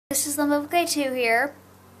This is K2 here,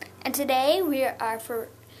 and today we are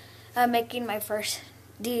making my first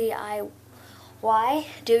DIY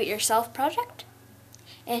do-it-yourself project.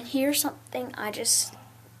 And here's something I just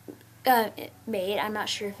made. I'm not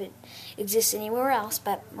sure if it exists anywhere else,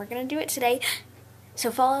 but we're going to do it today.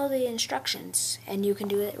 So follow the instructions and you can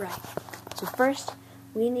do it right. So first,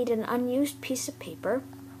 we need an unused piece of paper,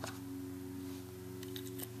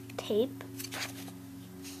 tape,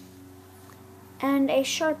 and a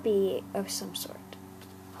Sharpie of some sort.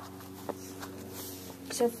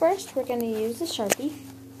 So first we're going to use the Sharpie.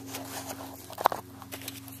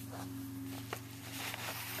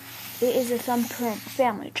 It is a Thumbprint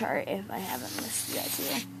family chart, if I haven't listed that to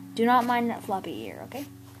you. Do not mind that floppy ear, okay?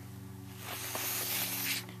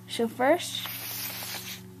 So first,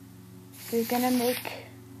 we're going to make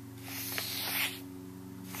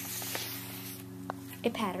a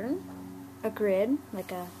pattern, a grid,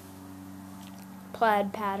 like a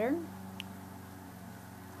plaid pattern.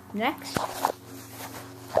 Next,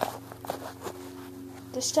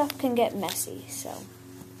 the stuff can get messy, so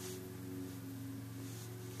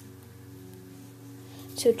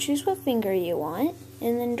choose what finger you want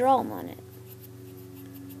and then draw them on it.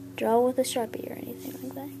 Draw with a Sharpie or anything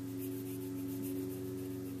like that.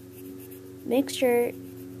 Make sure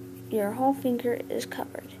your whole finger is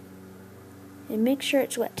covered and make sure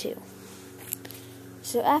it's wet too.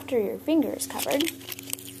 So after your finger is covered,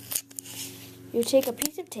 you take a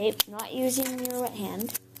piece of tape, not using your wet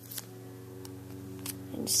hand,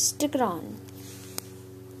 and stick it on.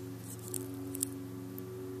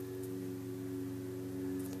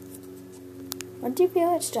 Once you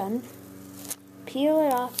feel it's done, peel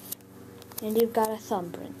it off and you've got a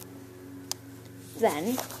thumbprint.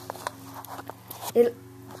 Then,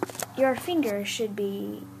 your finger should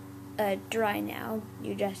be dry now.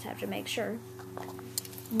 You just have to make sure.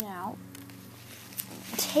 Now,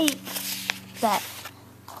 tape that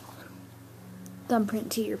thumbprint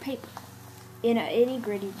to your paper in any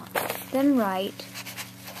grid you want. Then write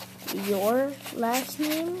your last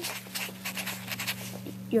name,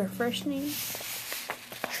 your first name,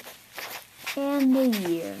 and the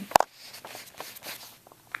year.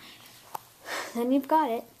 Then you've got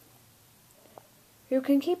it. You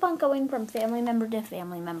can keep on going from family member to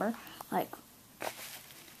family member, like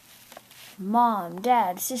mom,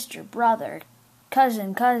 dad, sister, brother,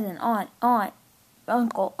 cousin, aunt,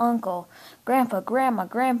 uncle, grandpa,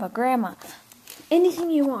 grandma, anything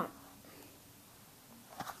you want.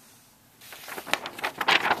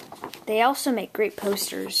 They also make great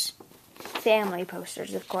posters, family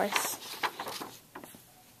posters, of course.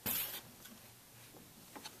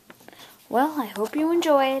 Well, I hope you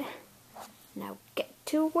enjoyed. Now get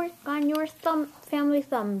to work on your family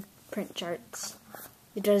thumbprint charts.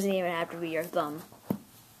 It doesn't even have to be your thumb.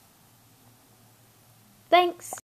 Thanks!